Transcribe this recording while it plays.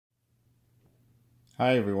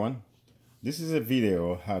Hi everyone, this is a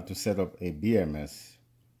video how to set up a BMS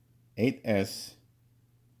 8S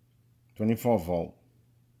 24 volt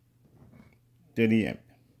 30 amp.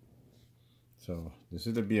 So this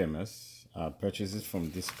is the BMS. I purchased it from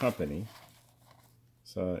this company.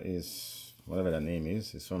 So it's whatever the name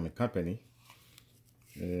is, it's from a company.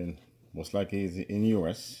 And most likely it's in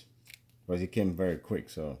US, but it came very quick.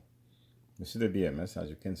 So this is the BMS, as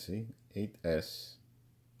you can see, 8S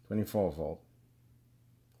 24 volt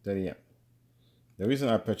 30 amp. The reason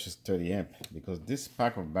I purchased 30 amp because this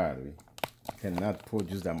pack of battery cannot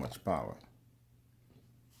produce that much power,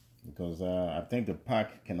 because I think the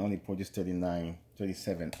pack can only produce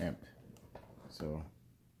 37 amp. So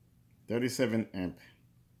 37 amp,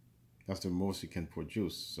 that's the most you can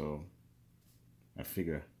produce. So I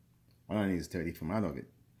figure all I need is 30 from out of it.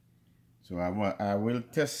 So I will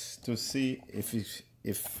test to see if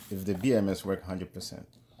the BMS work 100%.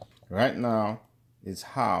 Right now, it's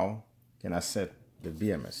how can I set the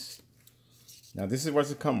BMS. Now this is what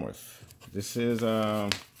it come with. This is the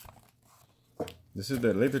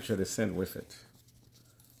literature they sent with it.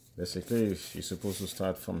 Basically, you're supposed to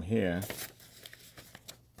start from here.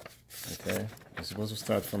 Okay, you're supposed to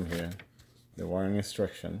start from here. The wiring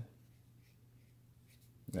instruction,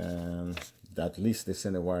 and at least they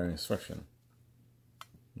send a wiring instruction.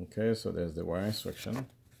 Okay, so there's the wiring instruction,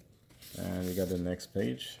 and you got the next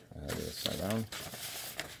page. I have it upside down.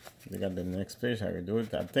 You got the next page, how you do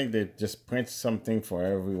it. I think they just print something for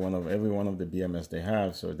every one of the BMS they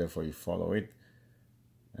have, so therefore you follow it.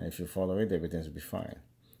 And if you follow it, everything will be fine.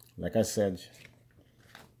 Like I said,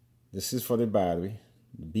 this is for the battery.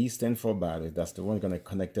 B stands for battery. That's the one gonna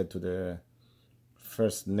connect it to the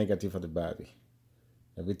first negative of the battery.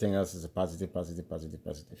 Everything else is a positive, positive, positive,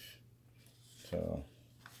 positive. So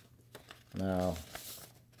now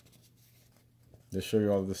they show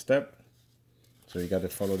you all the steps. So you got to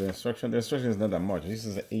follow the instruction. The instruction is not that much. This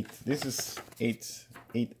is 8. This is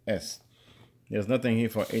 8S. There's nothing here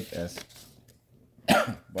for 8S,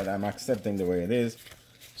 but I'm accepting the way it is.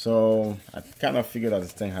 So I kind of figured out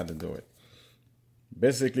this thing how to do it.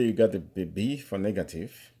 Basically, you got the B for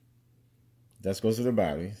negative. That goes to the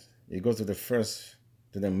battery. It goes to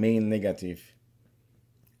the main negative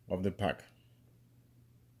of the pack.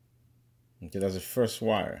 Okay, that's the first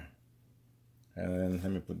wire. And then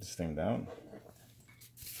let me put this thing down.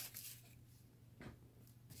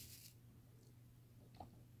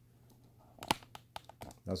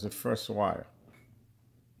 That's the first wire.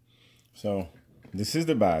 So this is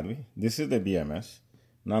the battery. This is the BMS.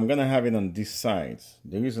 Now I'm gonna have it on this side.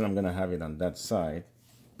 The reason I'm gonna have it on that side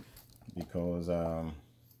because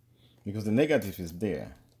the negative is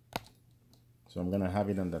there. So I'm gonna have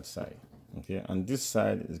it on that side. Okay, and this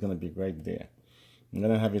side is gonna be right there. I'm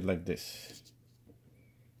gonna have it like this.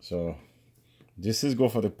 So this is go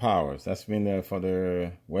for the powers. That's been for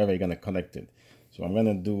the wherever you're gonna connect it. So I'm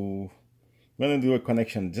gonna do a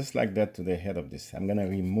connection just like that to the head of this. I'm gonna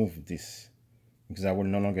remove this because I will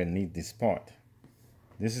no longer need this part.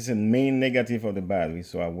 This is a main negative of the battery,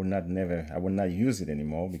 so I will not use it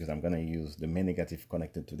anymore because I'm gonna use the main negative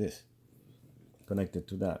connected to this, connected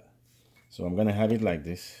to that. So I'm gonna have it like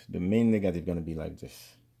this. The main negative gonna be like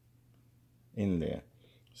this in there.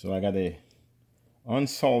 So I gotta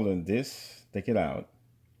unsolder this, take it out,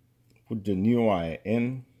 put the new wire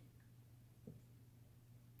in,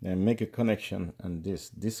 and make a connection on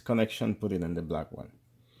this connection, put it in the black one.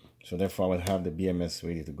 So therefore I will have the BMS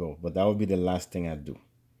ready to go, but that will be the last thing I do.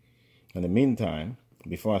 In the meantime,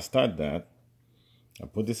 before I start that, I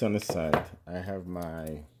put this on the side. I have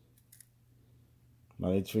my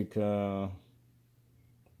electric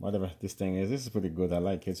whatever this thing is. This is pretty good. I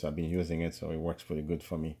like it, so I've been using it, so it works pretty good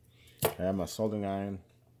for me. I have my soldering iron.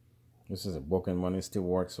 This is a broken one. It still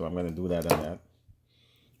works, so I'm going to do that on that.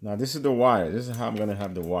 Now this is the wire. This is how I'm going to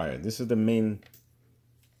have the wire. This is the main.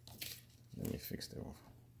 Let me fix that.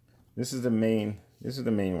 This is the main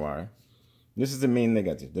wire. This is the main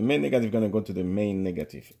negative. The main negative is going to go to the main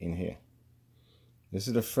negative in here. This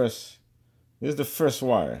is the first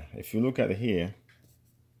wire. If you look at it here,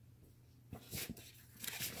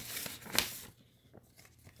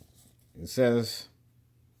 it says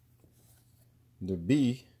the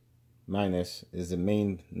B minus is the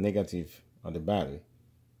main negative of the battery.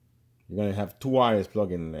 You're going to have two wires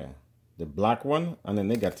plugged in there. The black one and the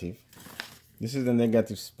negative. This is the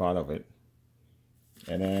negative part of it.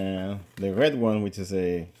 And then the red one, which is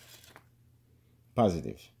a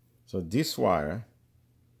positive. So this wire,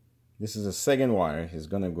 this is the second wire, is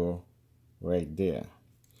going to go right there.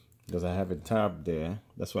 Because I have a tab there.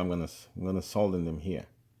 That's why I'm gonna solder them here.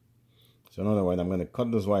 So in other words, I'm going to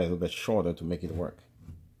cut those wires a little bit shorter to make it work.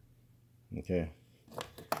 Okay.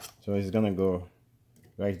 So it's gonna go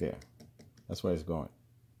right there. That's where it's going.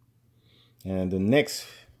 And the next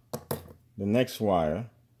wire,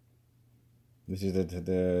 this is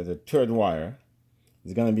the third wire,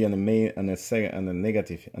 is gonna be on the main, on the second, on the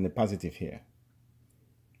negative, on the positive here.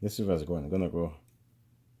 This is where it's going. It's gonna go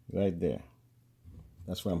right there.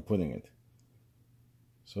 That's where I'm putting it.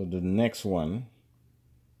 So the next one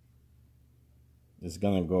is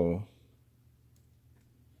gonna go,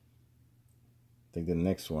 take the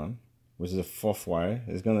next one, which is the fourth wire.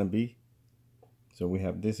 It's gonna be, so we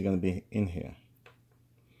have this, is gonna be in here.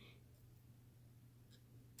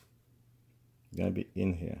 It's gonna be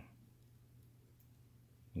in here.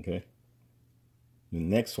 Okay. The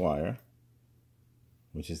next wire,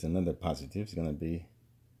 which is another positive, is gonna be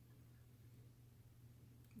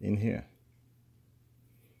in here.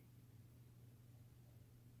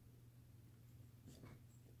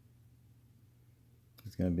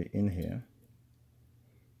 It's gonna be in here.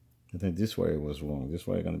 I think this wire was wrong. This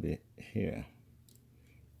wire gonna be here,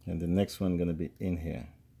 and the next one gonna be in here,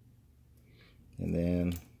 and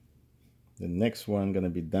then the next one gonna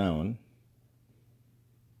be down.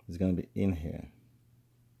 It's gonna be in here.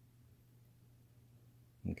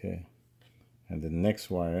 Okay, and the next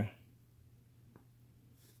wire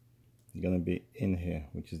is gonna be in here,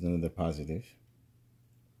 which is another positive,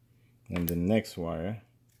 and the next wire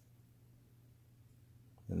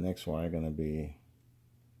gonna be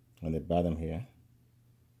on the bottom here.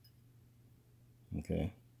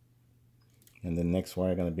 Okay, and the next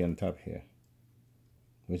wire gonna be on top here,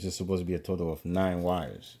 which is supposed to be a total of 9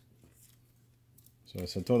 wires. So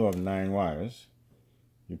it's a total of 9 wires.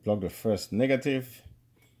 You plug the first negative,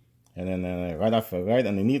 and then right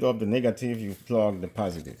underneath of the negative, you plug the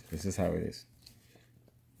positive. This is how it is.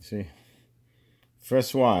 See,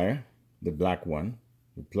 first wire, the black one,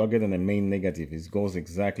 you plug it in the main negative. It goes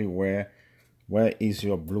exactly where is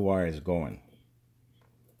your blue wire is going.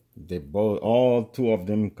 They both, all 2 of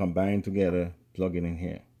them combined together, plug it in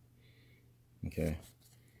here. Okay.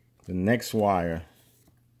 The next wire,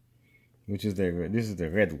 which is this is the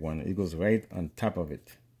red one, it goes right on top of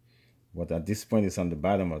it. But at this point, it's on the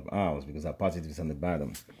bottom of ours because our positive is on the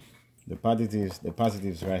bottom. The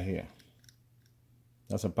positives right here.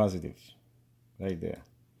 That's a positive right there.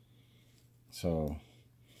 So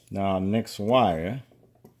now next wire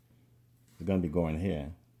is going to be going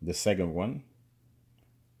here. The second one,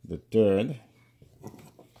 the third.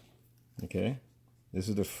 Okay, this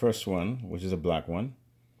is the first one, which is a black one.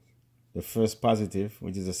 The first positive,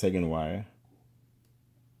 which is the second wire.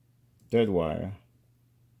 Third wire.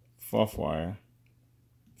 Fourth wire.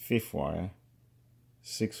 Fifth wire.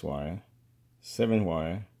 Sixth wire. 7th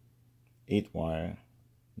wire. 8th wire.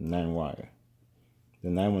 9 wire. The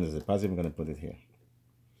 9 one is the positive. I'm going to put it here.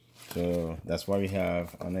 So that's why we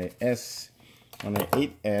have on the 8S,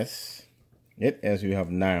 you have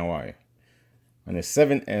 9 wire. On the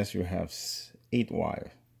 7S, you have 8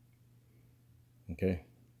 wire. Okay.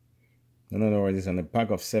 In other words, on the pack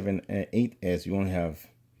of 7 and 8S, you only have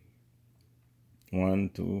 1,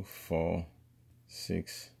 2, 4,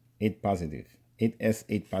 6, 8 positive. 8S,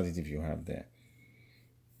 8 positive you have there.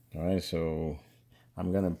 All right, so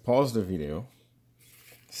I'm gonna pause the video,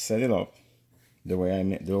 set it up the way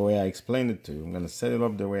I explained it to you. I'm gonna set it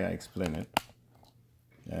up the way I explained it,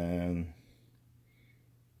 and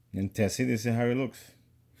test it and see how it looks.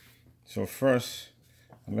 So first,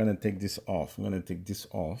 I'm gonna take this off.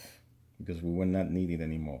 Because we will not need it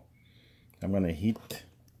anymore. I'm gonna heat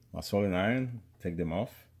my soldering iron, take them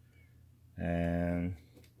off, and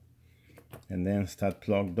then start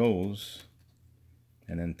plug those,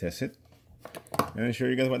 and then test it, and then show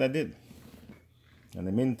you guys what I did. In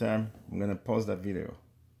the meantime, I'm gonna pause that video.